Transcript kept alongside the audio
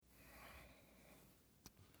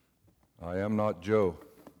I am not Joe.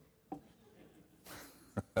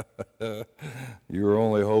 You were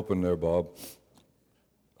only hoping there, Bob.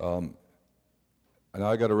 And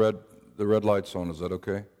I got the red light's on. Is that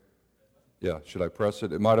okay? Yeah. Should I press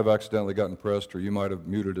it? It might have accidentally gotten pressed, or you might have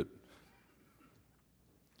muted it.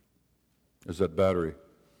 Is that battery?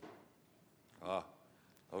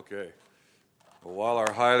 Okay. Well, while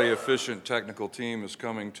our highly efficient technical team is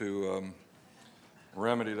coming to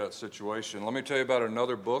remedy that situation, let me tell you about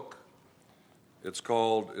another book. It's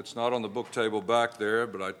not on the book table back there,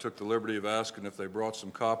 but I took the liberty of asking if they brought some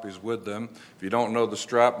copies with them. If you don't know the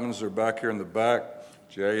Strapmans, they're back here in the back,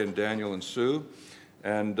 Jay and Daniel and Sue.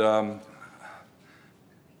 And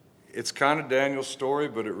it's kind of Daniel's story,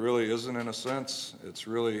 but it really isn't in a sense. It's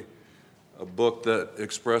really a book that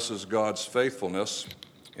expresses God's faithfulness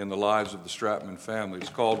in the lives of the Stratman family. It's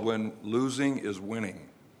called When Losing is Winning.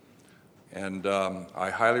 And I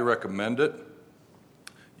highly recommend it.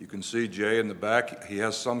 You can see Jay in the back. He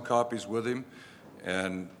has some copies with him.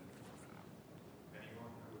 And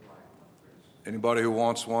anybody who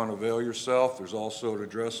wants one, avail yourself. There's also an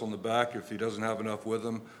address on the back if he doesn't have enough with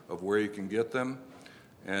him of where you can get them.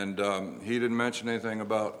 And he didn't mention anything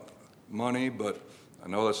about money, but I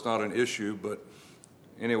know that's not an issue. But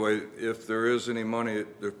anyway, if there is any money,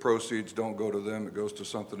 the proceeds don't go to them. It goes to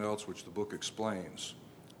something else, which the book explains.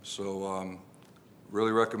 So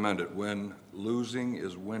really recommend it, When Losing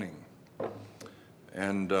is Winning.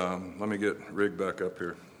 And let me get Rig back up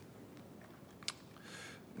here.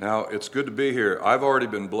 Now, it's good to be here. I've already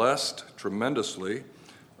been blessed tremendously.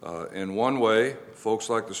 In one way, folks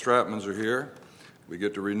like the Stratmans are here. We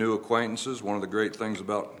get to renew acquaintances, one of the great things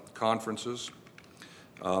about conferences.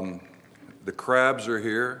 The Crabs are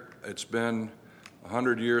here. It's been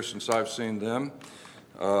 100 years since I've seen them.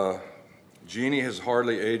 Jeannie has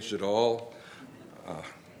hardly aged at all.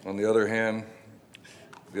 On the other hand,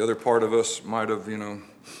 the other part of us might have,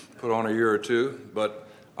 put on a year or two. But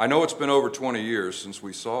I know it's been over 20 years since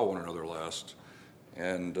we saw one another last.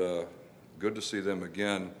 And good to see them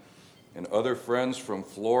again. And other friends from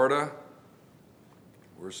Florida.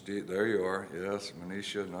 Where's Steve? There you are. Yes,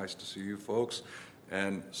 Manisha, nice to see you folks.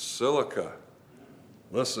 And Silica.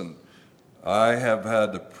 Listen, I have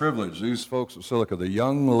had the privilege, these folks of Silica, the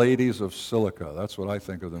young ladies of Silica, that's what I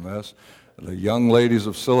think of them as, the young ladies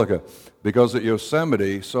of Silica, because at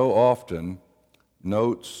Yosemite, so often,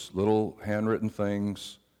 notes, little handwritten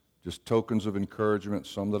things, just tokens of encouragement,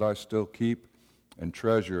 some that I still keep and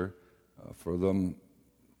treasure for them,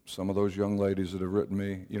 some of those young ladies that have written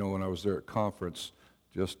me, when I was there at conference,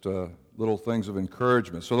 just little things of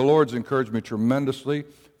encouragement. So the Lord's encouraged me tremendously.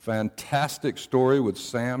 Fantastic story with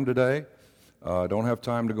Sam today. I don't have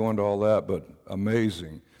time to go into all that, but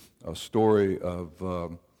amazing. A story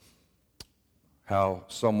of how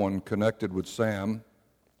someone connected with Sam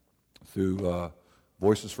through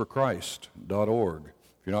voicesforchrist.org.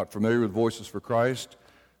 If you're not familiar with Voices for Christ,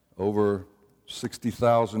 over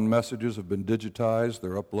 60,000 messages have been digitized.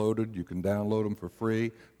 They're uploaded. You can download them for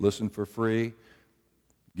free, listen for free,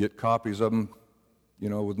 get copies of them,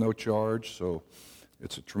 with no charge. So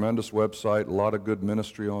it's a tremendous website, a lot of good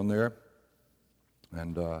ministry on there.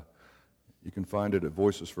 And you can find it at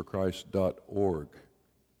voicesforchrist.org.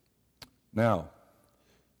 Now,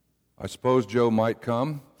 I suppose Joe might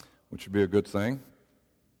come, which would be a good thing.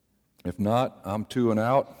 If not, I'm 2 and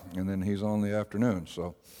out, and then he's on the afternoon.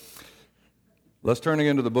 So let's turn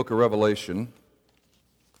again to the book of Revelation.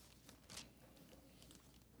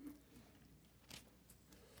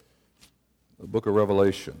 The book of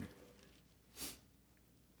Revelation.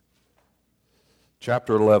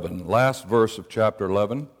 Chapter 11, last verse of chapter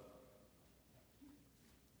 11.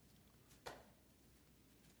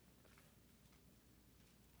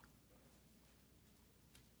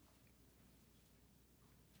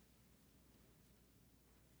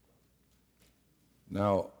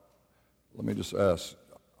 Now, let me just ask,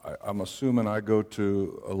 I'm assuming I go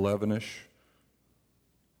to 11-ish,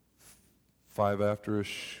 5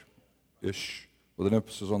 after-ish, with an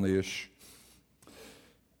emphasis on the ish.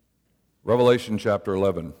 Revelation chapter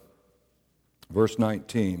 11, verse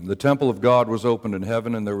 19. The temple of God was opened in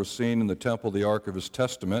heaven, and there was seen in the temple the ark of his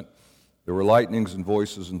testament. There were lightnings and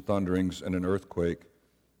voices and thunderings and an earthquake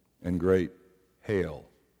and great hail.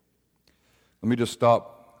 Let me just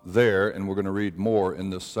stop there, and we're going to read more in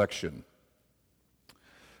this section.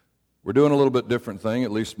 We're doing a little bit different thing,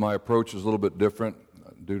 at least my approach is a little bit different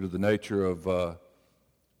due to the nature of the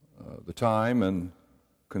time and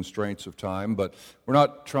constraints of time, but we're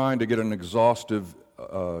not trying to get an exhaustive,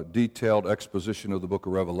 detailed exposition of the book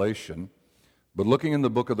of Revelation, but looking in the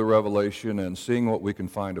book of the Revelation and seeing what we can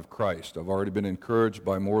find of Christ. I've already been encouraged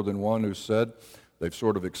by more than one who said They've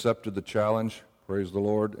sort of accepted the challenge. Praise the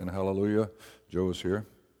Lord and hallelujah. Joe is here.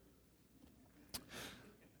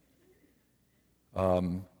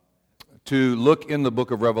 To look in the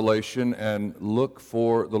book of Revelation and look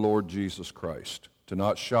for the Lord Jesus Christ. To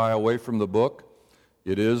not shy away from the book.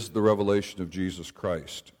 It is the revelation of Jesus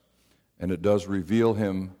Christ. And it does reveal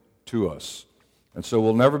him to us. And so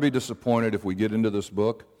we'll never be disappointed if we get into this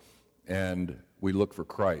book and we look for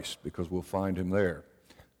Christ, because we'll find him there.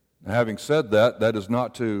 Now, having said that, that is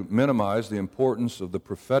not to minimize the importance of the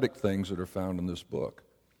prophetic things that are found in this book.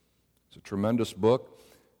 It's a tremendous book.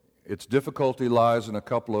 Its difficulty lies in a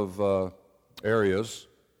couple of areas.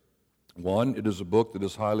 One, it is a book that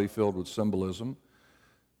is highly filled with symbolism.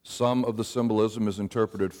 Some of the symbolism is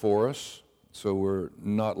interpreted for us, so we're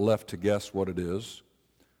not left to guess what it is.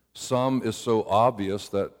 Some is so obvious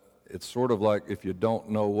that it's sort of like if you don't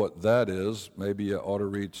know what that is, maybe you ought to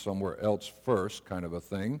read somewhere else first, kind of a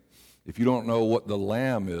thing. If you don't know what the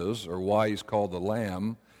Lamb is or why he's called the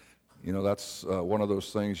Lamb, that's one of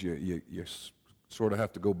those things you sort of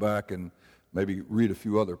have to go back and maybe read a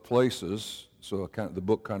few other places. So the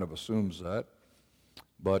book kind of assumes that.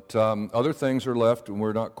 But other things are left and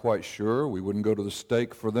we're not quite sure. We wouldn't go to the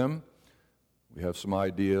stake for them. We have some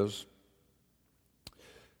ideas.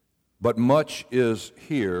 But much is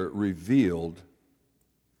here revealed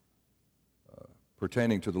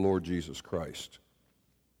pertaining to the Lord Jesus Christ.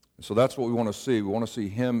 And so that's what we want to see. We want to see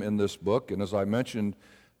him in this book. And as I mentioned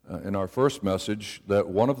in our first message, that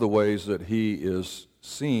one of the ways that he is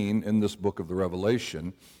seen in this book of the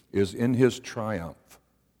Revelation is in his triumph,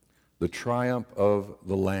 the triumph of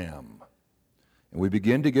the Lamb. And we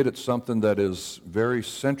begin to get at something that is very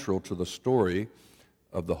central to the story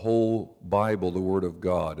of the whole Bible, the Word of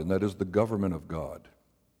God, and that is the government of God.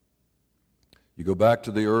 You go back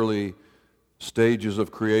to the early stages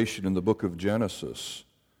of creation in the book of Genesis,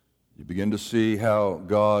 you begin to see how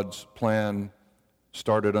God's plan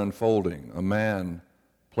started unfolding. A man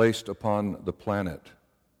placed upon the planet,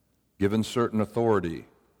 given certain authority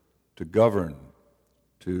to govern,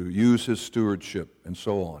 to use his stewardship, and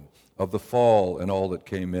so on. Of the fall and all that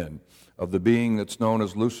came in. Of the being that's known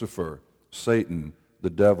as Lucifer, Satan, the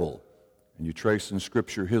devil. And you trace in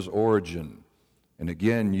Scripture his origin. And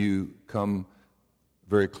again, you come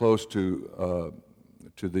very close to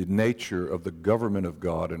the nature of the government of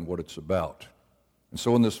God and what it's about. And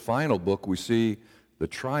so in this final book, we see the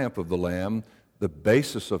triumph of the Lamb, the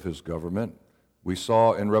basis of his government. We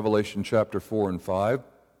saw in Revelation chapter 4 and 5,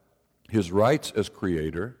 his rights as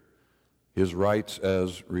creator, his rights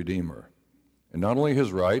as redeemer. And not only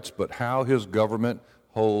his rights, but how his government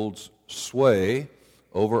holds sway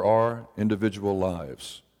over our individual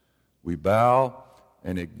lives. We bow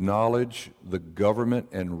and acknowledge the government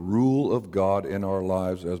and rule of God in our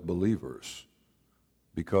lives as believers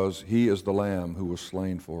because he is the Lamb who was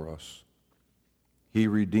slain for us. He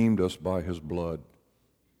redeemed us by his blood.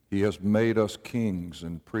 He has made us kings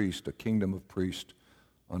and priests, a kingdom of priests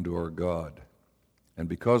unto our God. And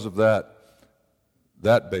because of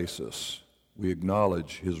that basis, we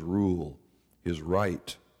acknowledge his rule, his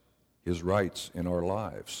rights in our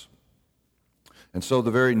lives. And so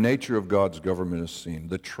the very nature of God's government is seen,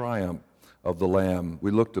 the triumph of the Lamb.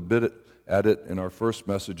 We looked a bit at it in our first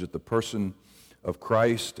message at the person of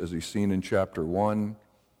Christ as he's seen in chapter 1,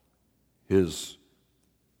 his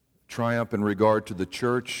triumph in regard to the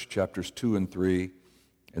church, chapters 2 and 3,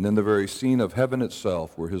 and then the very scene of heaven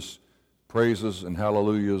itself where his praises and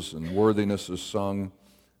hallelujahs and worthiness is sung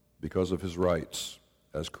because of his rights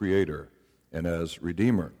as creator and as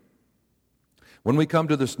redeemer. When we come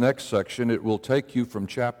to this next section, it will take you from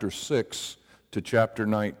chapter 6 to chapter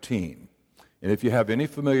 19. And if you have any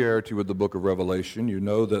familiarity with the book of Revelation, you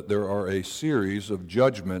know that there are a series of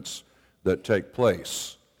judgments that take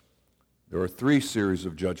place. There are 3 series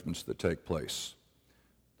of judgments that take place.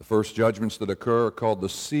 The first judgments that occur are called the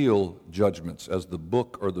seal judgments, as the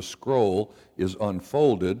book or the scroll is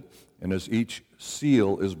unfolded, and as each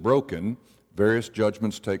seal is broken, various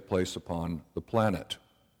judgments take place upon the planet.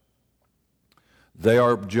 They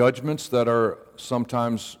are judgments that are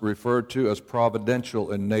sometimes referred to as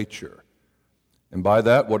providential in nature. And by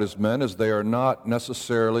that, what is meant is they are not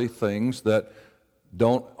necessarily things that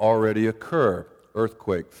don't already occur.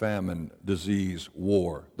 Earthquake, famine, disease,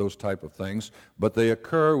 war, those type of things. But they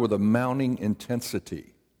occur with a mounting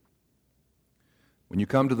intensity. When you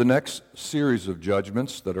come to the next series of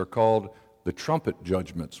judgments that are called the trumpet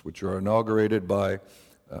judgments, which are inaugurated by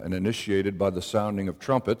and initiated by the sounding of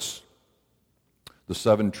trumpets, the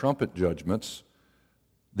 7 trumpet judgments,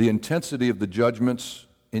 the intensity of the judgments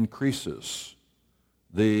increases.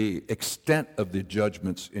 The extent of the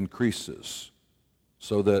judgments increases.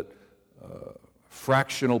 So that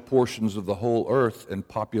fractional portions of the whole earth and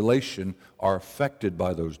population are affected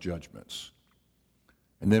by those judgments.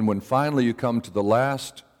 And then when finally you come to the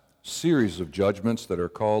last series of judgments that are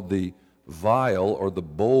called the vial or the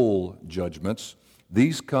bowl judgments,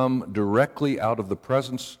 these come directly out of the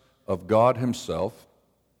presence of God himself.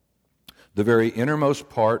 The very innermost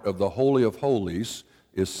part of the Holy of Holies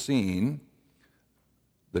is seen.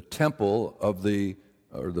 The temple of the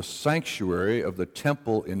sanctuary of the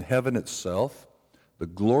temple in heaven itself. The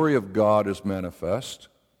glory of God is manifest,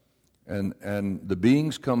 and the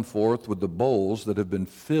beings come forth with the bowls that have been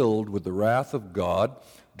filled with the wrath of God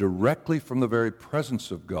directly from the very presence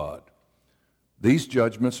of God. These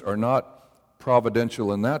judgments are not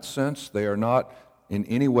providential in that sense. They are not in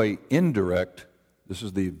any way indirect. This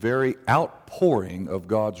is the very outpouring of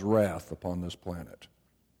God's wrath upon this planet.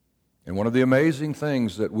 And one of the amazing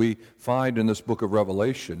things that we find in this book of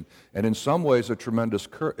Revelation, and in some ways a tremendous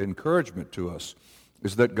encouragement to us,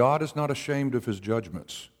 is that God is not ashamed of his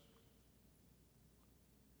judgments.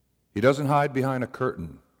 He doesn't hide behind a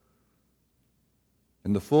curtain.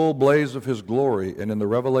 In the full blaze of his glory and in the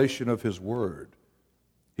revelation of his word,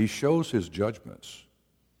 he shows his judgments.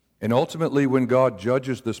 And ultimately, when God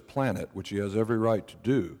judges this planet, which he has every right to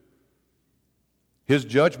do, his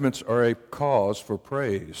judgments are a cause for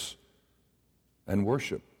praise and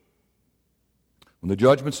worship. When the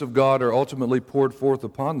judgments of God are ultimately poured forth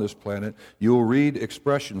upon this planet, you will read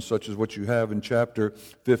expressions such as what you have in chapter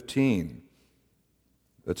 15.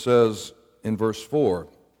 It says in verse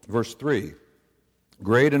 3,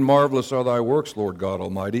 "Great and marvelous are thy works, Lord God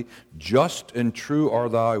Almighty. Just and true are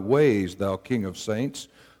thy ways, thou King of saints.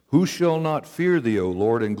 Who shall not fear thee, O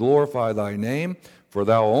Lord, and glorify thy name? For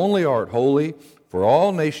thou only art holy. For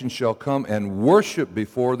all nations shall come and worship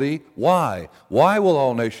before thee." Why? Why will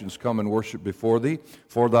all nations come and worship before thee?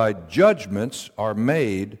 "For thy judgments are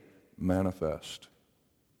made manifest."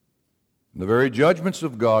 And the very judgments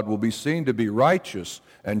of God will be seen to be righteous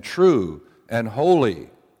and true and holy.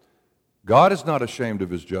 God is not ashamed of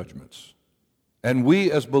his judgments. And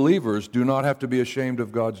we as believers do not have to be ashamed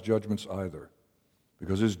of God's judgments either,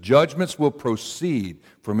 because his judgments will proceed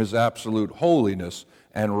from his absolute holiness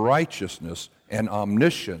and righteousness and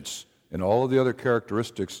omniscience and all of the other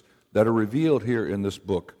characteristics that are revealed here in this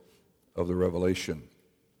book of the Revelation.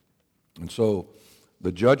 And so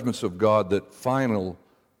the judgments of God, that final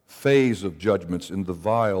phase of judgments in the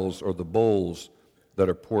vials or the bowls that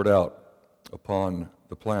are poured out upon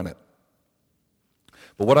the planet.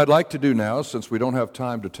 But what I'd like to do now, since we don't have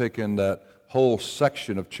time to take in that whole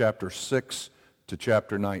section of chapter 6 to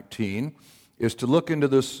chapter 19, is to look into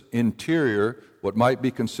this interior, what might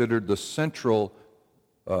be considered the central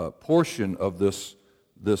portion of this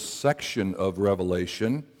section of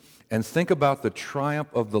Revelation, and think about the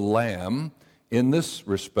triumph of the Lamb in this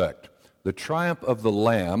respect. The triumph of the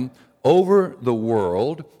Lamb over the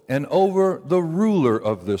world and over the ruler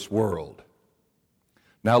of this world.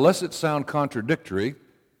 Now, lest it sound contradictory,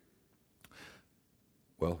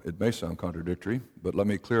 well, it may sound contradictory, but let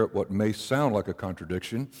me clear up what may sound like a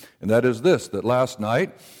contradiction, and that is this, that last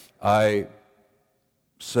night I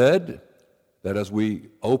said that as we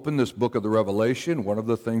open this book of the Revelation, one of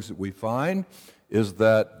the things that we find is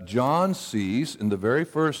that John sees, in the very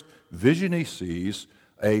first vision he sees,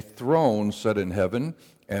 a throne set in heaven,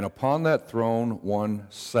 and upon that throne one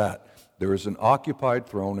sat. There is an occupied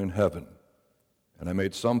throne in heaven. And I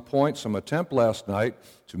made some attempt last night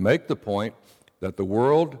to make the point that the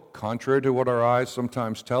world, contrary to what our eyes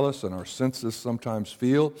sometimes tell us and our senses sometimes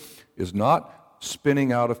feel, is not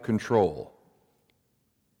spinning out of control.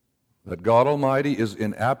 That God Almighty is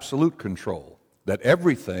in absolute control. That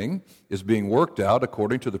everything is being worked out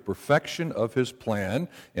according to the perfection of his plan,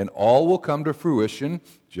 and all will come to fruition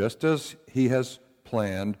just as he has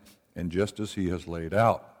planned and just as he has laid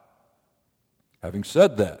out. Having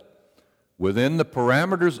said that, within the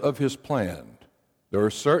parameters of his plan, there are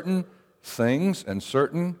certain things and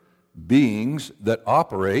certain beings that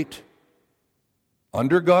operate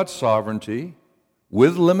under God's sovereignty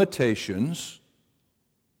with limitations,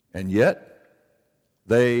 and yet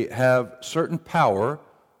they have certain power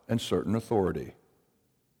and certain authority.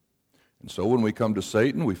 And so when we come to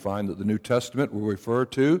Satan, we find that the New Testament will refer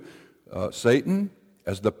to Satan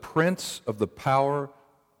as the prince of the power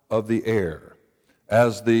of the air,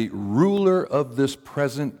 as the ruler of this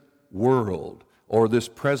present world, or this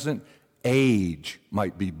present age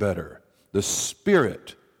might be better, the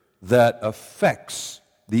spirit that affects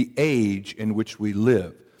the age in which we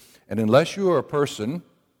live. And unless you are a person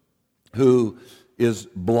who is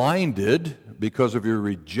blinded because of your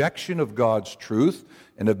rejection of God's truth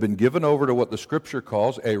and have been given over to what the Scripture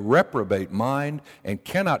calls a reprobate mind and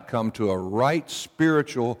cannot come to a right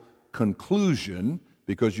spiritual conclusion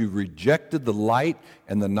because you've rejected the light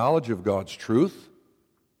and the knowledge of God's truth,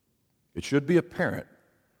 it should be apparent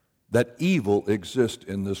that evil exists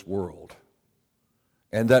in this world.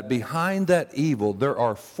 And that behind that evil there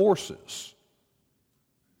are forces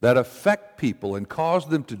that affect people and cause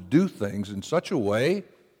them to do things in such a way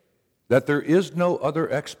that there is no other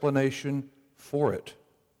explanation for it.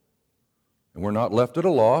 And we're not left at a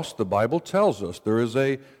loss. The Bible tells us there is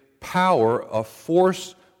a power, a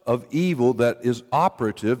force of evil that is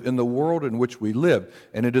operative in the world in which we live.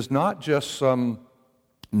 And it is not just some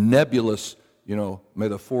nebulous, may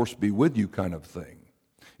the force be with you kind of thing.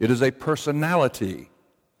 It is a personality.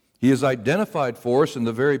 He is identified for us in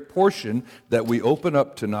the very portion that we open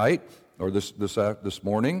up tonight, or this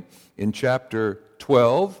morning, in chapter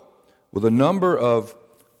 12, with a number of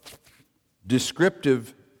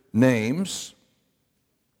descriptive names.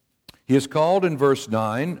 He is called in verse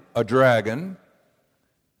 9 a dragon,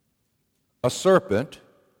 a serpent,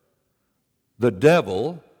 the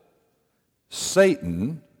devil,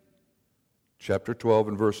 Satan, chapter 12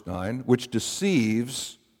 and verse 9, which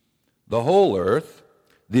deceives the whole earth,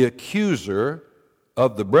 the accuser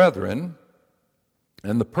of the brethren,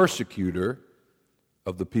 and the persecutor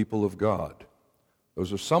of the people of God.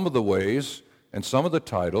 Those are some of the ways and some of the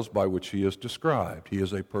titles by which he is described. He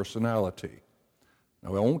is a personality.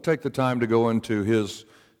 Now, I won't take the time to go into his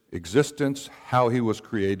existence, how he was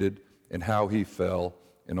created, and how he fell,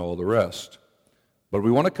 and all the rest. But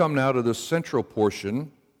we want to come now to this central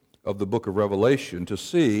portion of the book of Revelation to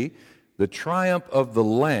see the triumph of the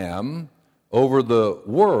Lamb over the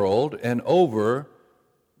world and over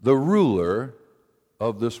the ruler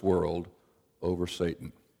of this world, over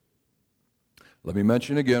Satan. Let me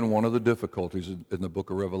mention again one of the difficulties in the book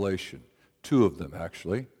of Revelation. Two of them,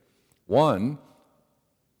 actually. One,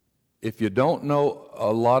 if you don't know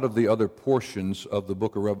a lot of the other portions of the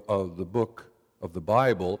book of the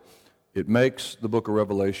Bible, it makes the book of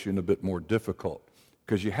Revelation a bit more difficult,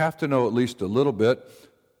 because you have to know at least a little bit,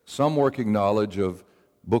 some working knowledge of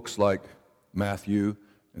books like Matthew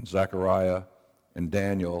and Zechariah and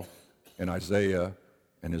Daniel and Isaiah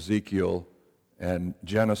and Ezekiel and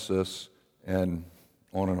Genesis, and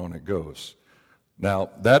on it goes. Now,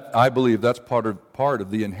 I believe that's part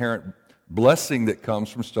of the inherent blessing that comes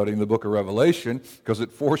from studying the book of Revelation, because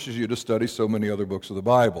it forces you to study so many other books of the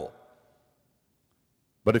Bible.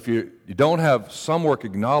 But if you don't have some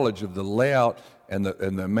working knowledge of the layout and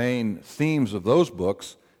the main themes of those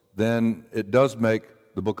books, then it does make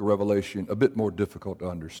the book of Revelation a bit more difficult to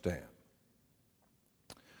understand.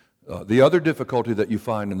 The other difficulty that you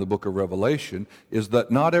find in the book of Revelation is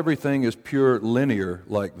that not everything is pure linear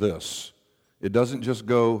like this. It doesn't just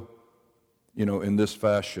go, in this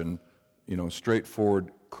fashion,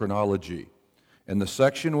 straightforward chronology. And the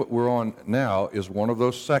section we're on now is one of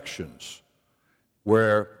those sections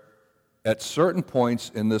where at certain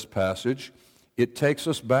points in this passage, it takes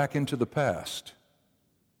us back into the past.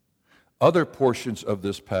 Other portions of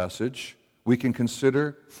this passage we can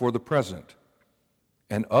consider for the present.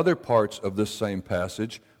 And other parts of this same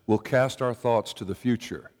passage will cast our thoughts to the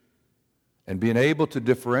future. And being able to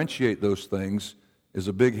differentiate those things is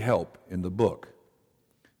a big help in the book.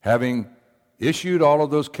 Having issued all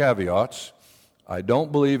of those caveats, I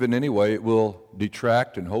don't believe in any way it will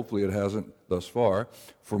detract, and hopefully it hasn't thus far,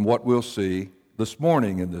 from what we'll see this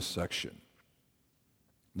morning in this section.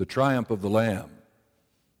 The triumph of the Lamb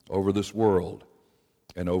over this world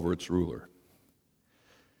and over its ruler.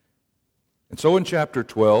 And so in chapter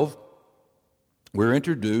 12, we're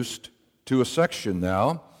introduced to a section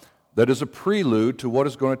now that is a prelude to what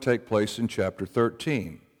is going to take place in chapter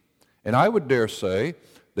 13. And I would dare say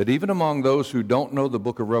that even among those who don't know the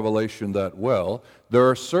book of Revelation that well, there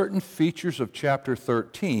are certain features of chapter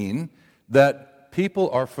 13 that people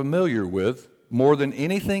are familiar with more than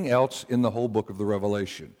anything else in the whole book of the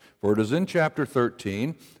Revelation. For it is in chapter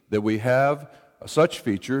 13 that we have such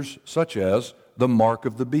features such as the mark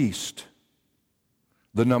of the beast,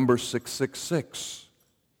 the number 666.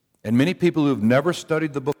 And many people who've never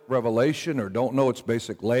studied the book of Revelation or don't know its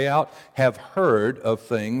basic layout have heard of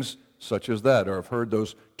things such as that, or have heard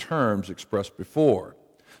those terms expressed before.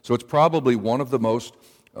 So it's probably one of the most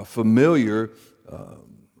familiar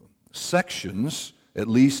sections, at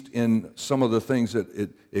least in some of the things that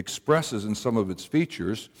it expresses in some of its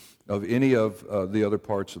features, of any of the other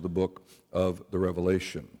parts of the book of the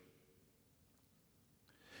Revelation.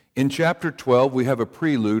 In chapter 12, we have a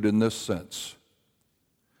prelude in this sense.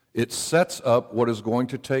 It sets up what is going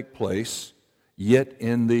to take place yet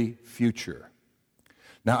in the future.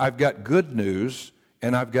 Now, I've got good news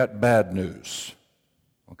and I've got bad news,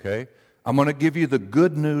 okay? I'm going to give you the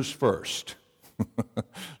good news first.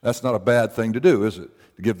 That's not a bad thing to do, is it?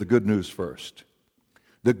 To give the good news first.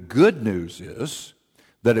 The good news is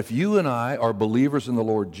that if you and I are believers in the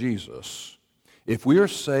Lord Jesus, if we are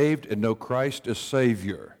saved and know Christ as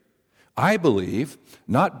Savior, I believe,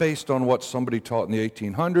 not based on what somebody taught in the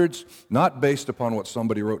 1800s, not based upon what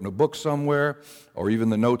somebody wrote in a book somewhere, or even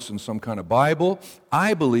the notes in some kind of Bible,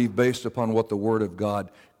 I believe based upon what the Word of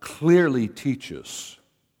God clearly teaches.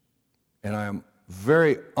 And I am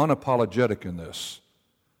very unapologetic in this,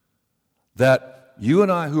 that you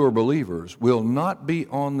and I who are believers will not be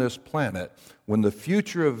on this planet when the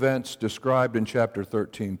future events described in chapter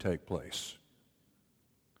 13 take place.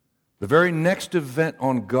 The very next event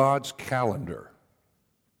on God's calendar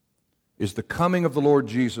is the coming of the Lord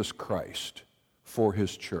Jesus Christ for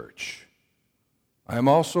His church. I am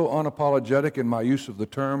also unapologetic in my use of the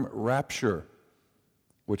term rapture,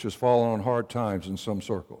 which has fallen on hard times in some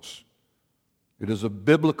circles. It is a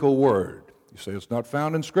biblical word. You say it's not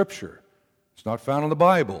found in Scripture. It's not found in the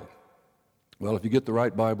Bible. Well, if you get the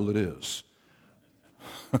right Bible, it is.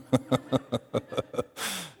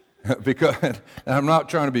 Because, and I'm not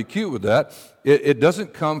trying to be cute with that, it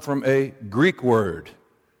doesn't come from a Greek word.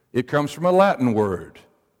 It comes from a Latin word.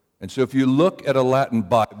 And so if you look at a Latin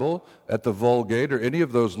Bible, at the Vulgate, or any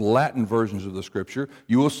of those Latin versions of the Scripture,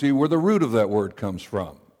 you will see where the root of that word comes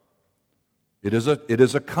from. It is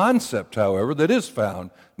a concept, however, that is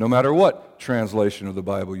found no matter what translation of the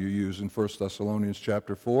Bible you use in 1 Thessalonians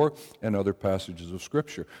chapter 4 and other passages of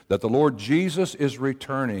Scripture, that the Lord Jesus is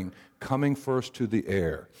returning, coming first to the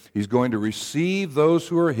air. He's going to receive those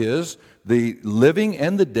who are His, the living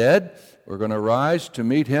and the dead. We're going to rise to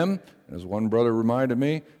meet Him. As one brother reminded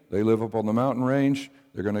me, they live up on the mountain range.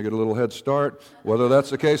 They're going to get a little head start. Whether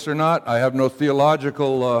that's the case or not, I have no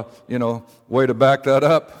theological, way to back that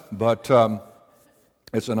up, but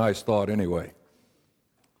it's a nice thought anyway.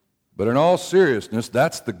 But in all seriousness,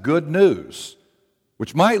 that's the good news,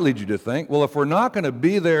 which might lead you to think, well, if we're not going to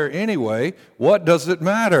be there anyway, what does it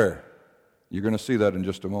matter? You're going to see that in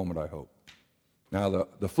just a moment, I hope. Now,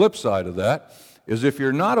 the flip side of that is if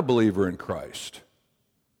you're not a believer in Christ,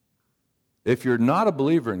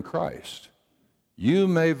 you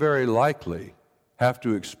may very likely have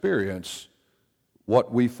to experience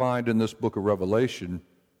what we find in this book of Revelation,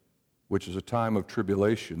 which is a time of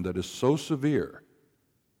tribulation that is so severe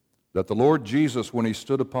that the Lord Jesus, when He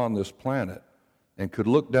stood upon this planet and could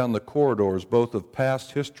look down the corridors both of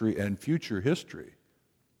past history and future history,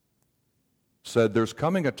 said there's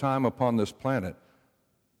coming a time upon this planet,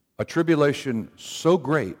 a tribulation so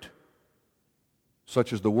great,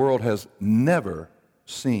 such as the world has never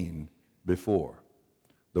seen before.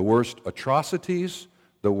 The worst atrocities,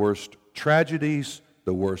 the worst tragedies,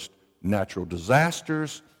 the worst natural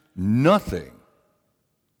disasters, nothing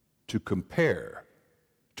to compare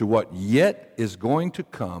to what yet is going to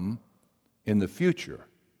come in the future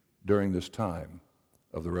during this time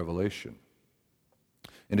of the Revelation.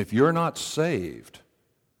 And if you're not saved,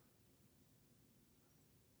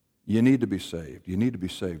 you need to be saved. You need to be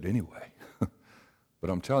saved anyway. But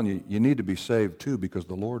I'm telling you, you need to be saved too because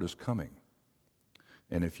the Lord is coming.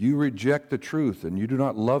 And if you reject the truth and you do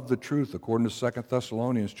not love the truth according to 2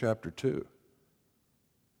 Thessalonians chapter 2,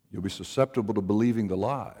 you'll be susceptible to believing the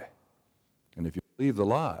lie. And if you believe the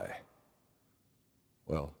lie,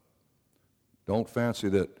 well, don't fancy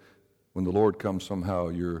that when the Lord comes somehow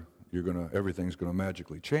everything's going to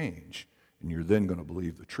magically change and you're then going to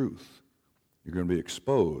believe the truth. You're going to be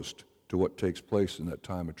exposed to what takes place in that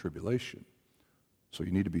time of tribulation. So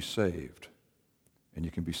you need to be saved. And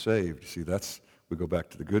you can be saved. See, we go back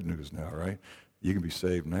to the good news now, right? You can be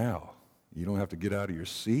saved now. You don't have to get out of your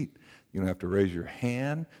seat. You don't have to raise your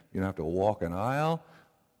hand. You don't have to walk an aisle.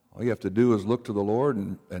 All you have to do is look to the Lord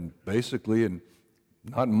and basically, and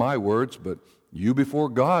not in my words, but you before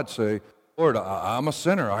God say, Lord, I'm a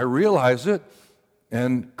sinner. I realize it.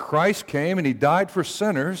 And Christ came and He died for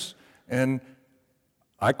sinners, and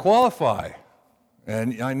I qualify.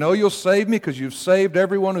 And I know you'll save me because you've saved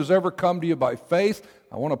everyone who's ever come to you by faith.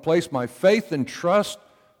 I want to place my faith and trust,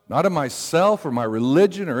 not in myself or my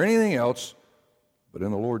religion or anything else, but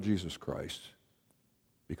in the Lord Jesus Christ,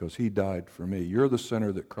 because He died for me. You're the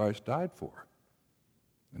sinner that Christ died for.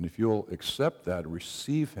 And if you'll accept that,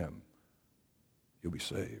 receive Him, you'll be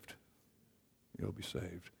saved. You'll be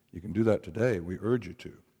saved. You can do that today. We urge you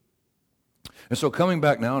to. And so coming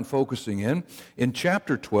back now and focusing in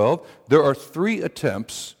chapter 12, there are 3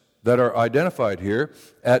 attempts that are identified here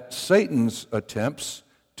at Satan's attempts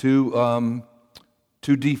to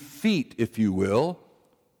to defeat, if you will,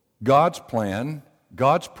 God's plan,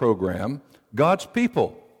 God's program, God's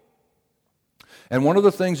people. And one of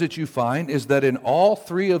the things that you find is that in all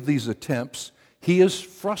three of these attempts, he is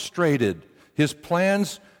frustrated. His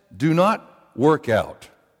plans do not work out,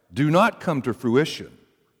 do not come to fruition.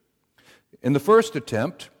 In the first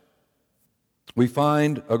attempt, we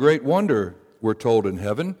find a great wonder, we're told, in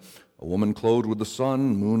heaven. A woman clothed with the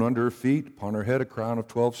sun, moon under her feet, upon her head a crown of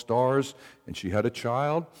 12 stars, and she had a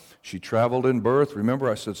child. She traveled in birth. Remember,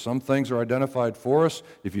 I said some things are identified for us.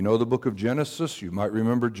 If you know the book of Genesis, you might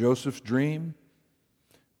remember Joseph's dream.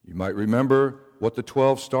 You might remember what the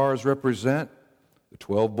 12 stars represent, the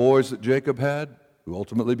 12 boys that Jacob had, who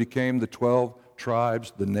ultimately became the 12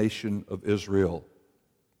 tribes, the nation of Israel.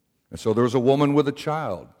 And so there was a woman with a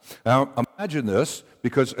child. Now imagine this,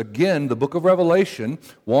 because again, the book of Revelation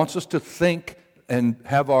wants us to think and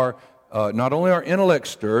have our not only our intellect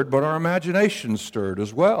stirred, but our imagination stirred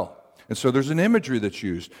as well. And so there's an imagery that's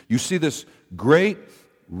used. You see this great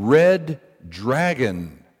red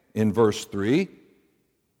dragon in verse 3.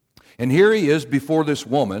 And here he is before this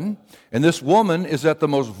woman, and this woman is at the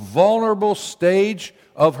most vulnerable stage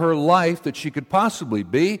of her life that she could possibly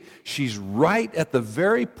be. She's right at the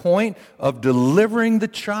very point of delivering the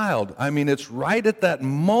child. I mean, it's right at that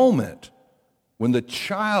moment when the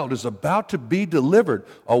child is about to be delivered.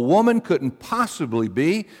 A woman couldn't possibly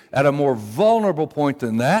be at a more vulnerable point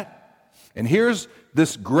than that. And here's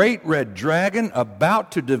this great red dragon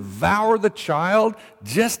about to devour the child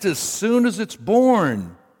just as soon as it's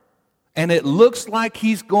born. And it looks like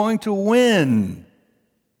he's going to win.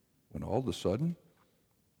 When all of a sudden,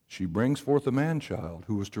 she brings forth a man-child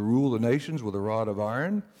who was to rule the nations with a rod of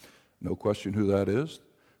iron. No question who that is.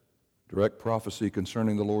 Direct prophecy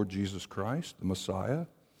concerning the Lord Jesus Christ, the Messiah.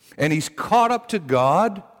 And he's caught up to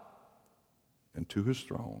God and to his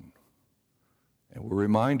throne. And we're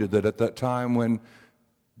reminded that at that time when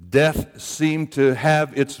death seemed to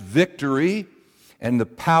have its victory and the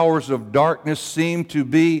powers of darkness seemed to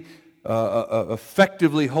be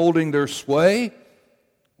effectively holding their sway,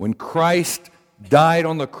 when Christ died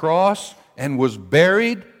on the cross and was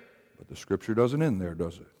buried, but the scripture doesn't end there,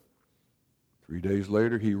 does it? 3 days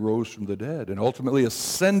later, he rose from the dead and ultimately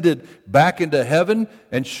ascended back into heaven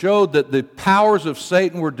and showed that the powers of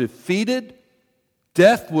Satan were defeated,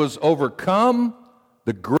 death was overcome,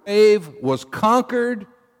 the grave was conquered,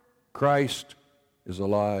 Christ is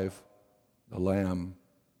alive, the Lamb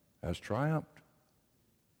has triumphed.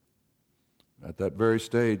 At that very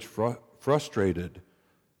stage, frustrated,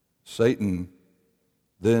 Satan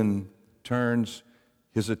then turns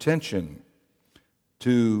his attention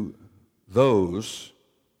to those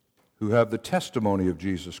who have the testimony of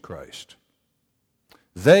Jesus Christ.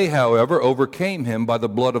 They, however, overcame him by the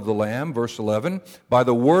blood of the Lamb, verse 11, by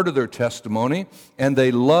the word of their testimony, and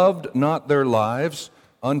they loved not their lives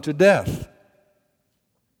unto death.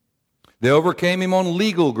 They overcame him on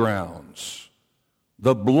legal grounds,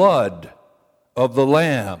 the blood of the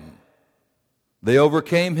Lamb. They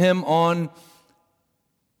overcame him on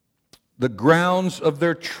the grounds of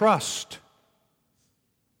their trust,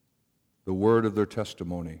 the word of their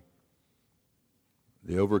testimony.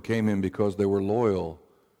 They overcame him because they were loyal.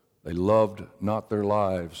 They loved not their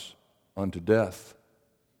lives unto death.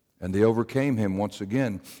 And they overcame him once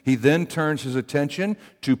again. He then turns his attention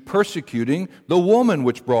to persecuting the woman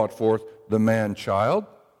which brought forth the man-child.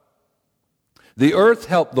 The earth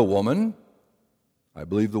helped the woman. I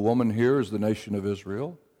believe the woman here is the nation of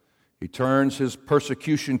Israel. He turns his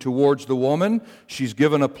persecution towards the woman. She's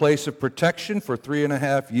given a place of protection for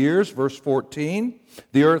 3.5 years, verse 14.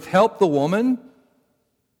 The earth helped the woman.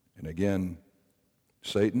 And again,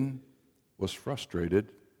 Satan was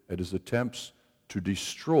frustrated at his attempts to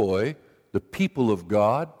destroy the people of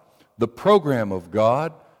God, the program of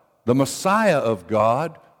God, the Messiah of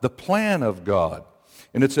God, the plan of God.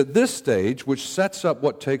 And it's at this stage, which sets up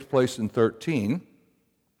what takes place in 13,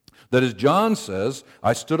 that as John says,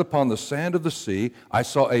 I stood upon the sand of the sea, I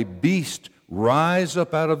saw a beast rise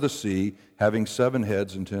up out of the sea, having 7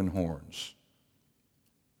 heads and 10 horns.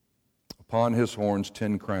 Upon his horns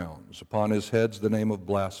 10 crowns, upon his heads the name of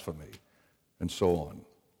blasphemy, and so on.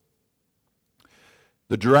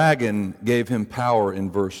 The dragon gave him power in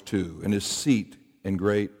verse 2, and his seat in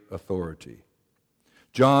great authority.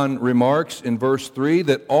 John remarks in verse 3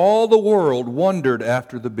 that all the world wondered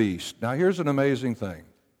after the beast. Now here's an amazing thing.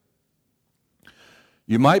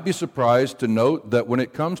 You might be surprised to note that when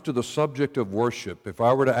it comes to the subject of worship, if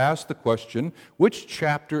I were to ask the question, which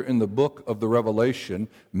chapter in the book of the Revelation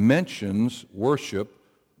mentions worship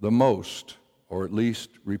the most, or at least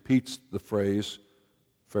repeats the phrase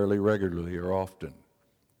fairly regularly or often?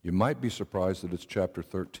 You might be surprised that it's chapter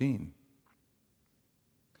 13.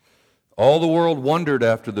 All the world wondered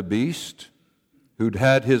after the beast who'd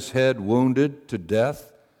had his head wounded to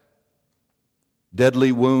death,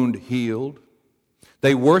 deadly wound healed.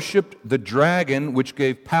 They worshiped the dragon which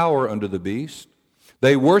gave power unto the beast.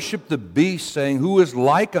 They worshiped the beast, saying, who is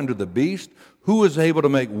like unto the beast? Who is able to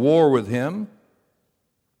make war with him?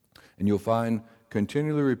 And you'll find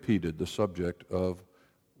continually repeated the subject of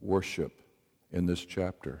worship in this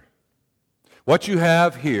chapter. What you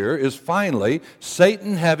have here is finally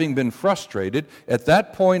Satan having been frustrated. At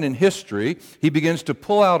that point in history, he begins to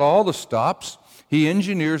pull out all the stops. He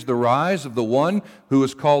engineers the rise of the one who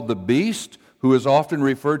is called the beast, who is often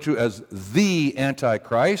referred to as the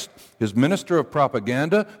Antichrist, his minister of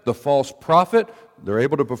propaganda, the false prophet. They're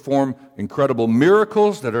able to perform incredible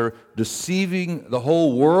miracles that are deceiving the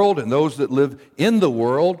whole world and those that live in the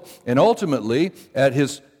world. And ultimately, at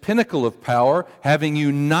his pinnacle of power, having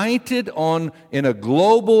united in a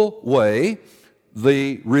global way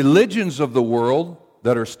the religions of the world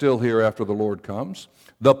that are still here after the Lord comes,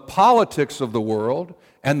 the politics of the world,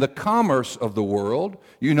 and the commerce of the world,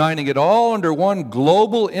 uniting it all under one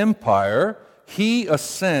global empire, he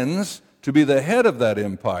ascends to be the head of that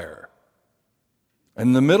empire.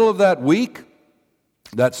 In the middle of that week,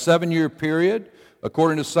 that 7-year period,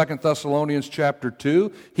 according to 2 Thessalonians chapter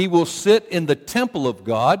 2, he will sit in the temple of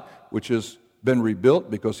God, which has been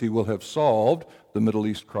rebuilt because he will have solved the Middle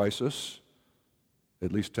East crisis,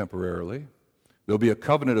 at least temporarily. There'll be a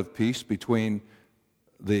covenant of peace between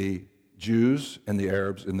the Jews and the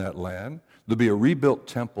Arabs in that land. There'll be a rebuilt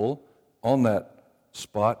temple on that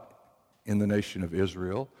spot in the nation of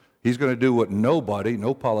Israel. He's going to do what nobody,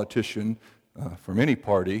 no politician from any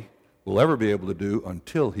party will ever be able to do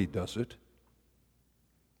until he does it.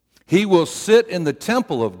 He will sit in the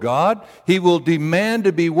temple of God. He will demand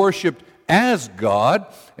to be worshiped as God,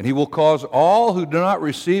 and he will cause all who do not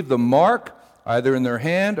receive the mark, either in their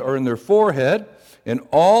hand or in their forehead, and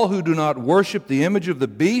all who do not worship the image of the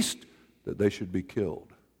beast, that they should be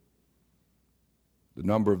killed. The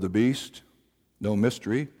number of the beast, no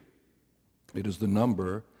mystery. It is the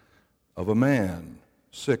number of a man,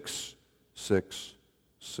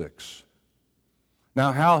 666.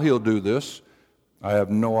 Now, how he'll do this, I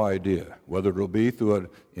have no idea. Whether it'll be through an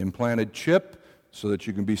implanted chip so that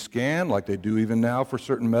you can be scanned like they do even now for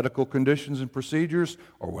certain medical conditions and procedures,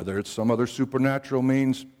 or whether it's some other supernatural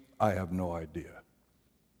means, I have no idea.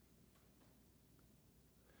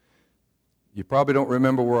 You probably don't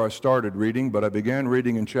remember where I started reading, but I began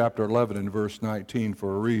reading in chapter 11 and verse 19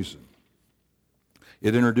 for a reason.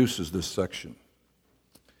 It introduces this section.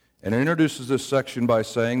 And it introduces this section by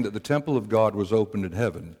saying that the temple of God was opened in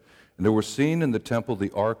heaven, and there was seen in the temple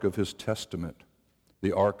the ark of his testament,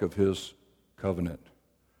 the ark of his covenant.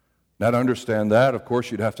 Now, to understand that, of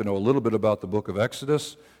course, you'd have to know a little bit about the book of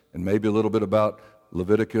Exodus, and maybe a little bit about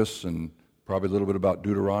Leviticus, and probably a little bit about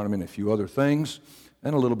Deuteronomy and a few other things,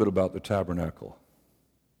 and a little bit about the tabernacle.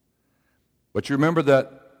 But you remember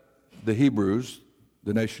that the Hebrews,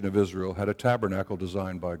 the nation of Israel, had a tabernacle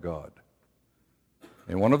designed by God.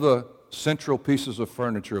 And one of the central pieces of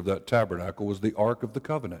furniture of that tabernacle was the Ark of the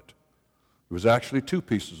Covenant. It was actually two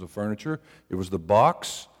pieces of furniture. It was the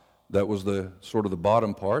box that was the sort of the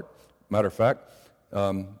bottom part. Matter of fact,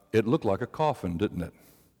 it looked like a coffin, didn't it?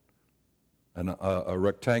 And a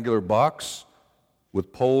rectangular box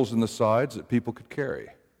with poles in the sides that people could carry.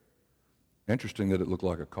 Interesting that it looked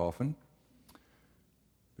like a coffin,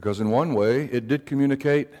 because in one way it did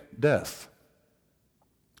communicate death.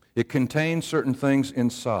 It contained certain things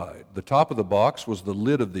inside. The top of the box was the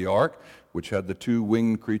lid of the ark, which had the two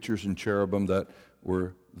winged creatures and cherubim that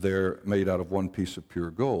were there made out of one piece of pure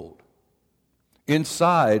gold.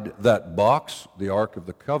 Inside that box, the Ark of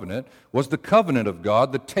the Covenant, was the covenant of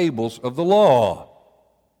God, the tables of the law.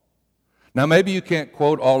 Now, maybe you can't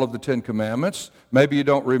quote all of the 10 Commandments. Maybe you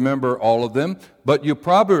don't remember all of them, but you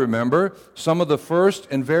probably remember some of the first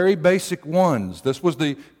and very basic ones. This was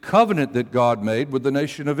the covenant that God made with the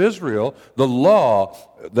nation of Israel, the law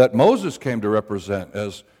that Moses came to represent,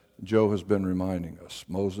 as Joe has been reminding us.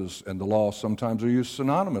 Moses and the law sometimes are used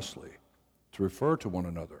synonymously to refer to one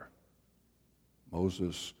another.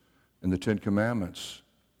 Moses and the 10 Commandments.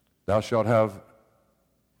 Thou shalt have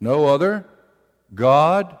no other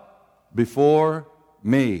God before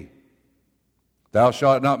me. Thou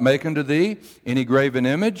shalt not make unto thee any graven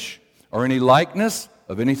image or any likeness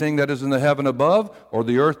of anything that is in the heaven above, or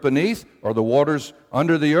the earth beneath, or the waters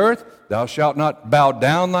under the earth. Thou shalt not bow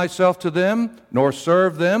down thyself to them, nor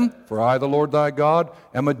serve them, for I, the Lord thy God,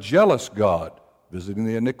 am a jealous God, visiting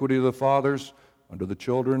the iniquity of the fathers unto the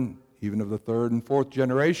children, even of the third and fourth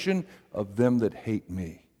generation of them that hate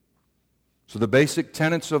me. So the basic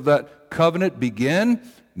tenets of that covenant begin: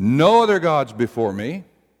 no other gods before me,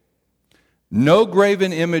 no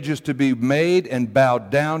graven images to be made and bowed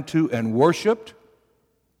down to and worshipped.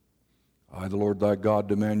 I, the Lord thy God,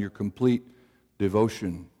 demand your complete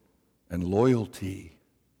devotion and loyalty.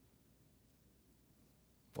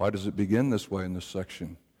 Why does it begin this way in this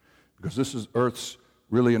section? Because this is earth's,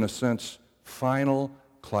 really in a sense, final,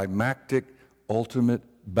 climactic, ultimate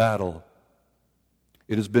battle.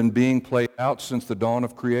 It has been being played out since the dawn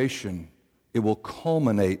of creation. It will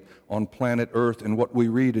culminate on planet Earth in what we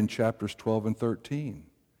read in chapters 12 and 13.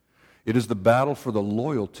 It is the battle for the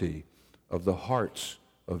loyalty of the hearts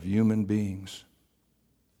of human beings.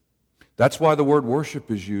 That's why the word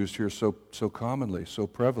worship is used here so commonly, so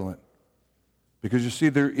prevalent. Because you see,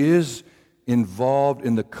 there is involved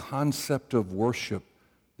in the concept of worship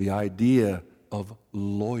the idea of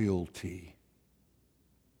loyalty.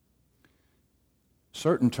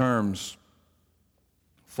 Certain terms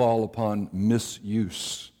fall upon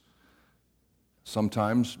misuse,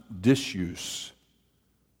 sometimes disuse.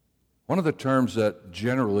 One of the terms that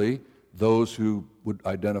generally those who would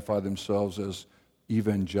identify themselves as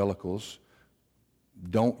evangelicals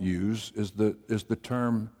don't use is the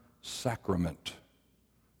term sacrament,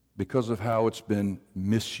 because of how it's been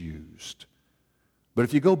misused. But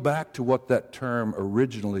if you go back to what that term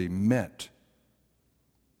originally meant,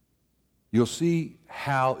 you'll see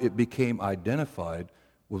how it became identified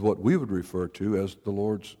with what we would refer to as the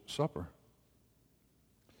Lord's Supper.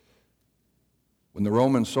 When the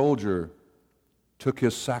Roman soldier took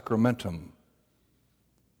his sacramentum,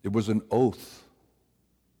 it was an oath.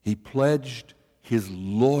 He pledged his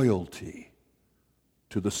loyalty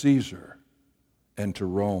to the Caesar and to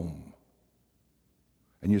Rome.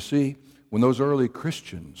 And you see, when those early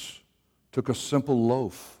Christians took a simple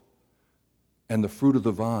loaf and the fruit of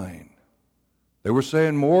the vine, they were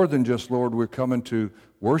saying more than just, Lord, we're coming to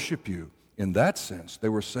worship you. In that sense, they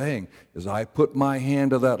were saying, as I put my hand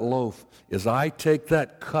to that loaf, as I take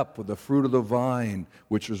that cup with the fruit of the vine,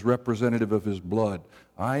 which is representative of his blood,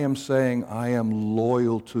 I am saying, I am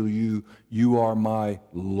loyal to you. You are my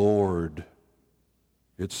Lord.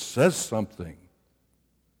 It says something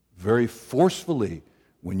very forcefully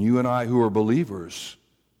when you and I, who are believers,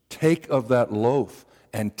 take of that loaf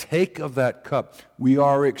and take of that cup. We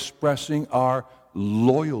are expressing our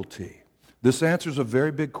loyalty. This answers a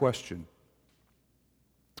very big question.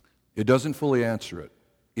 It doesn't fully answer it.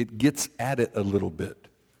 It gets at it a little bit.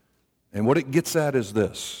 And what it gets at is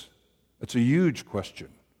this. It's a huge question.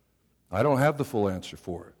 I don't have the full answer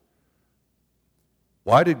for it.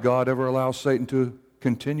 Why did God ever allow Satan to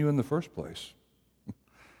continue in the first place?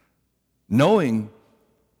 Knowing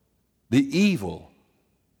the evil,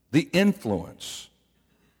 the influence,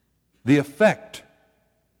 the effect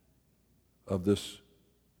of this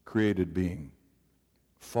created being,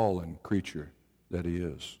 fallen creature that he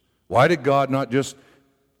is. Why did God not just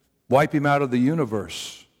wipe him out of the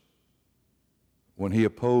universe when he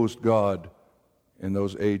opposed God in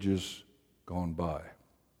those ages gone by?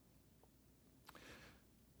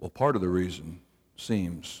 Well, part of the reason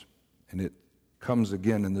seems, and it comes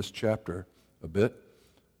again in this chapter a bit,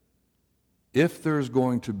 if there's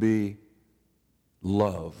going to be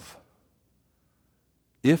love,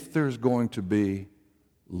 if there's going to be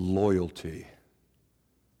loyalty,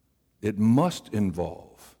 it must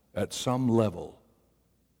involve, at some level,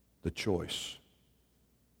 the choice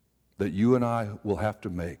that you and I will have to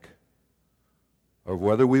make of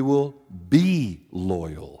whether we will be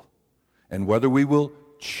loyal and whether we will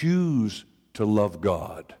choose to love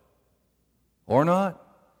God or not.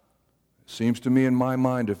 It seems to me in my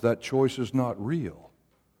mind, if that choice is not real,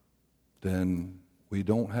 then we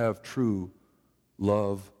don't have true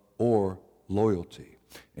love or loyalty.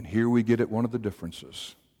 And here we get at one of the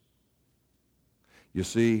differences. You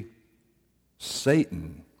see,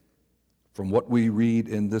 Satan, from what we read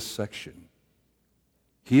in this section,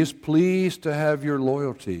 he is pleased to have your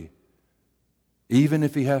loyalty, even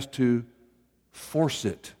if he has to force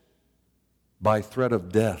it by threat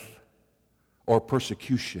of death or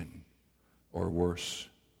persecution or worse.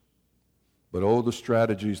 But oh, the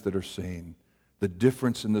strategies that are seen, the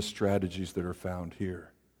difference in the strategies that are found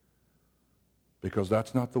here, because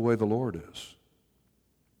that's not the way the Lord is.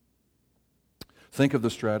 Think of the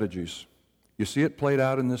strategies. You see it played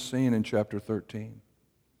out in this scene in chapter 13.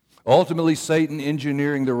 Ultimately, Satan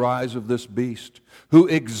engineering the rise of this beast who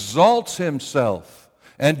exalts himself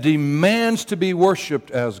and demands to be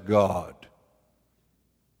worshiped as God.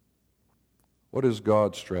 What is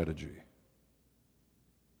God's strategy?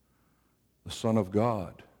 The Son of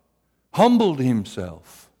God humbled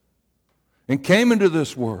himself and came into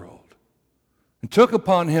this world and took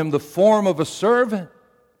upon him the form of a servant,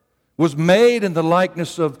 was made in the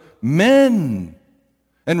likeness of men.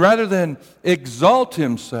 And rather than exalt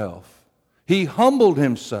himself, he humbled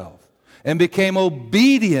himself and became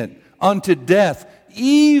obedient unto death,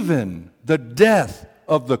 even the death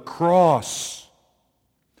of the cross,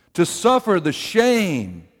 to suffer the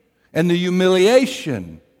shame and the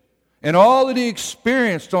humiliation and all that he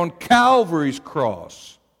experienced on Calvary's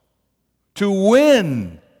cross, to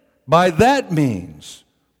win by that means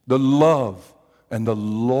the love and the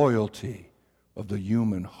loyalty of the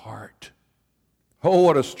human heart. Oh,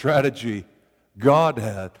 what a strategy God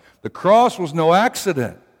had. The cross was no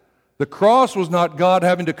accident. The cross was not God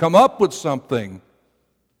having to come up with something.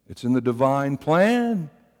 It's in the divine plan.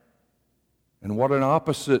 And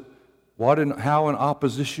how in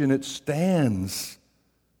opposition it stands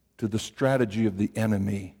to the strategy of the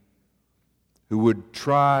enemy, who would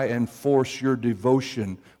try and force your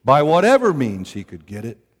devotion by whatever means he could get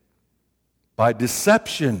it, by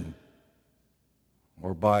deception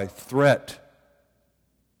or by threat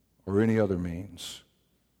or any other means,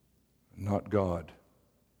 not God.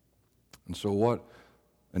 And so what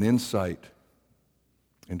an insight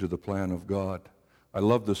into the plan of God. I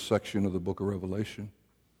love this section of the book of Revelation.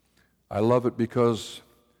 I love it because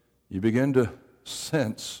you begin to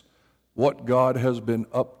sense what God has been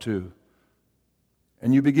up to.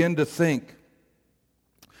 And you begin to think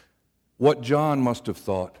what John must have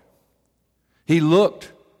thought. He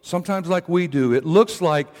looked, sometimes like we do, it looks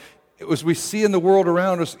like, as we see in the world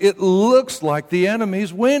around us, it looks like the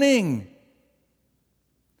enemy's winning.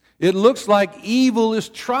 It looks like evil is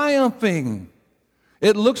triumphing.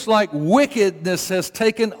 It looks like wickedness has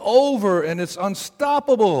taken over and it's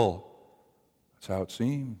unstoppable. That's how it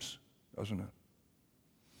seems, doesn't it?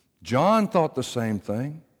 John thought the same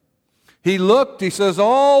thing. He looked, he says,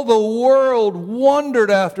 all the world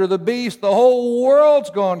wondered after the beast. The whole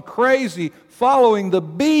world's gone crazy following the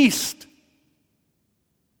beast.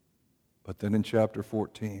 But then in chapter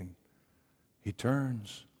 14, he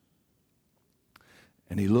turns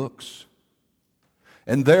and he looks.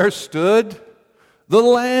 And there stood the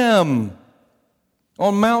Lamb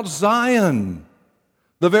on Mount Zion,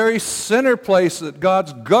 the very center place that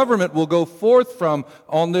God's government will go forth from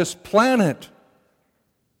on this planet.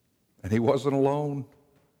 And he wasn't alone.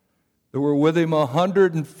 There were with him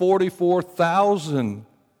 144,000.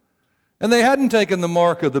 And they hadn't taken the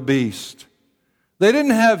mark of the beast. They didn't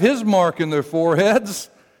have his mark in their foreheads.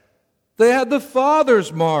 They had the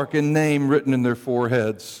Father's mark and name written in their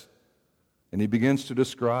foreheads. And he begins to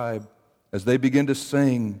describe, as they begin to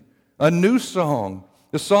sing, a new song,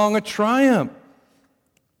 the song of triumph.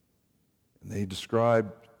 And they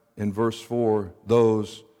described in verse 4,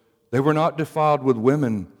 they were not defiled with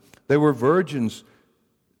women. They were virgins.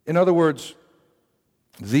 In other words,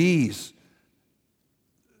 the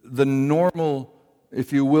normal,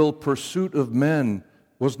 if you will, pursuit of men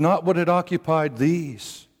was not what had occupied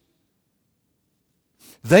these.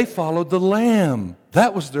 They followed the Lamb.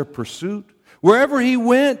 That was their pursuit. Wherever he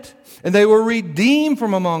went, and they were redeemed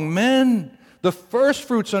from among men, the first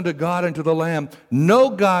fruits unto God and to the Lamb, no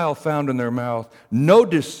guile found in their mouth, no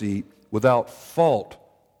deceit, without fault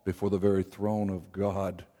before the very throne of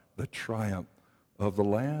God. The triumph of the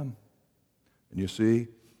Lamb. And you see,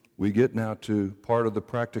 we get now to part of the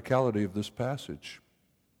practicality of this passage.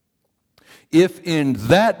 If in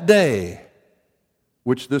that day,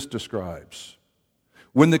 which this describes,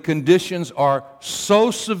 when the conditions are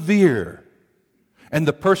so severe and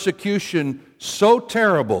the persecution so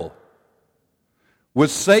terrible,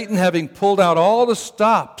 with Satan having pulled out all the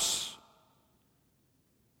stops,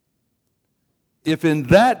 if in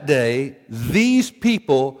that day these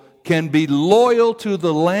people can be loyal to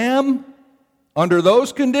the Lamb under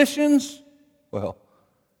those conditions, well,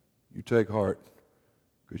 you take heart,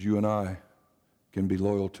 because you and I can be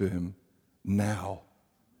loyal to him now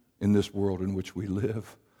in this world in which we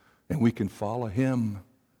live. And we can follow him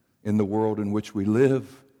in the world in which we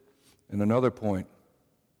live. And another point,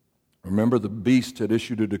 remember the beast had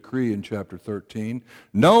issued a decree in chapter 13.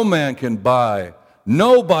 No man can buy,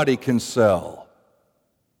 nobody can sell.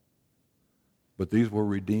 But these were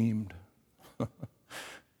redeemed.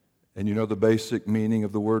 And you know the basic meaning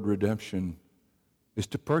of the word redemption is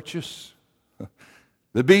to purchase.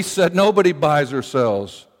 The beast said nobody buys or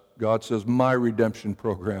sells. God says my redemption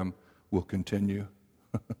program will continue.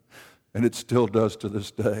 And it still does to this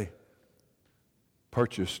day.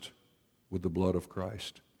 Purchased with the blood of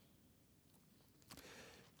Christ.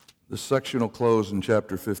 This section will close in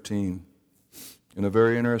chapter 15 in a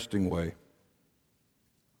very interesting way.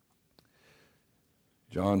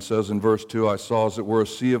 John says in verse 2, I saw as it were a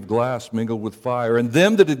sea of glass mingled with fire, and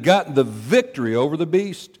them that had gotten the victory over the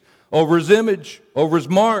beast, over his image, over his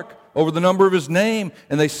mark, over the number of his name,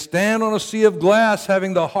 and they stand on a sea of glass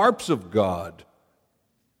having the harps of God.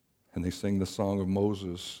 And they sing the song of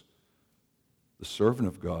Moses, the servant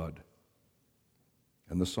of God,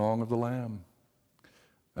 and the song of the Lamb.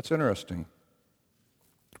 That's interesting.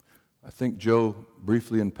 I think Joe,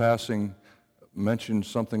 briefly in passing, mentioned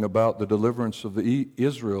something about the deliverance of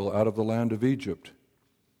Israel out of the land of Egypt.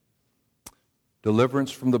 Deliverance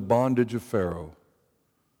from the bondage of Pharaoh.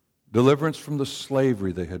 Deliverance from the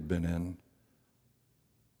slavery they had been in.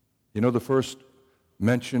 You know, the first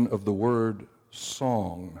mention of the word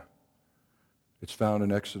song, it's found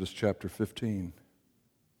in Exodus chapter 15.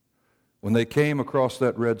 When they came across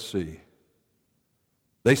that Red Sea,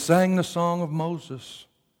 they sang the song of Moses.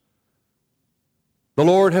 The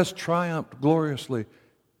Lord has triumphed gloriously.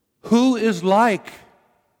 Who is like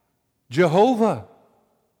Jehovah?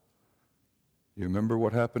 You remember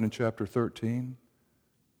what happened in chapter 13?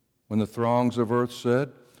 When the throngs of earth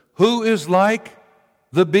said, who is like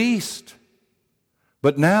the beast?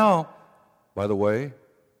 But now, by the way,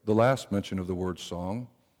 the last mention of the word song,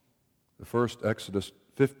 the first Exodus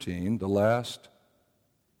 15, the last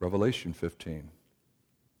Revelation 15.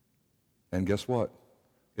 And guess what?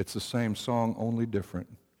 It's the same song, only different.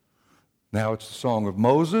 Now it's the song of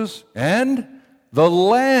Moses and the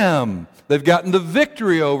Lamb. They've gotten the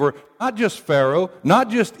victory over not just Pharaoh, not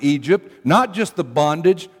just Egypt, not just the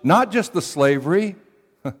bondage, not just the slavery,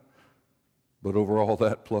 but over all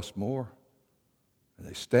that plus more. And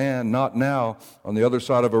they stand not now on the other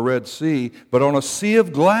side of a Red Sea, but on a sea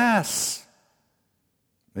of glass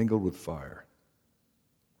mingled with fire.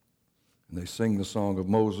 And they sing the song of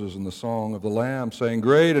Moses and the song of the Lamb, saying,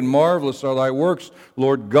 great and marvelous are thy works,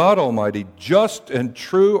 Lord God Almighty. Just and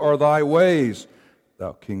true are thy ways,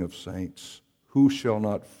 thou King of saints. Who shall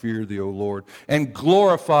not fear thee, O Lord, and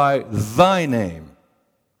glorify thy name?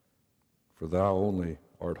 For thou only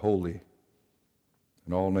art holy,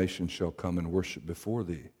 and all nations shall come and worship before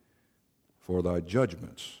thee, for thy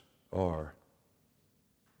judgments are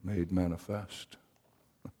made manifest.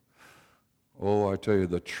 Oh, I tell you,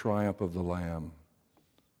 the triumph of the Lamb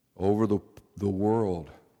over the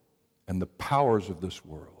world and the powers of this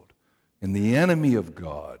world and the enemy of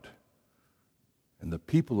God and the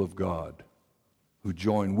people of God who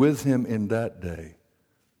join with him in that day.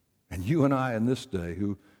 And you and I in this day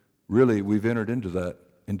who really we've entered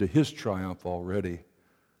into his triumph already.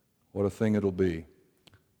 What a thing it'll be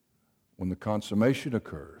when the consummation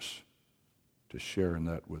occurs to share in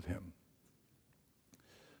that with him.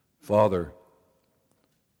 Father,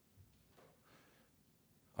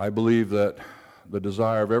 I believe that the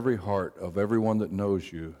desire of every heart of everyone that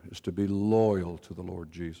knows you is to be loyal to the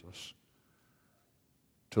Lord Jesus,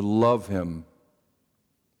 to love him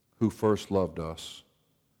who first loved us.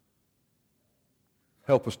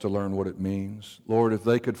 Help us to learn what it means. Lord, if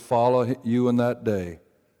they could follow you in that day,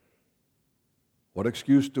 what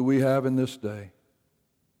excuse do we have in this day?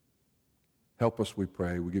 Help us, we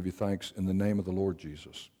pray. We give you thanks in the name of the Lord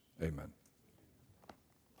Jesus. Amen.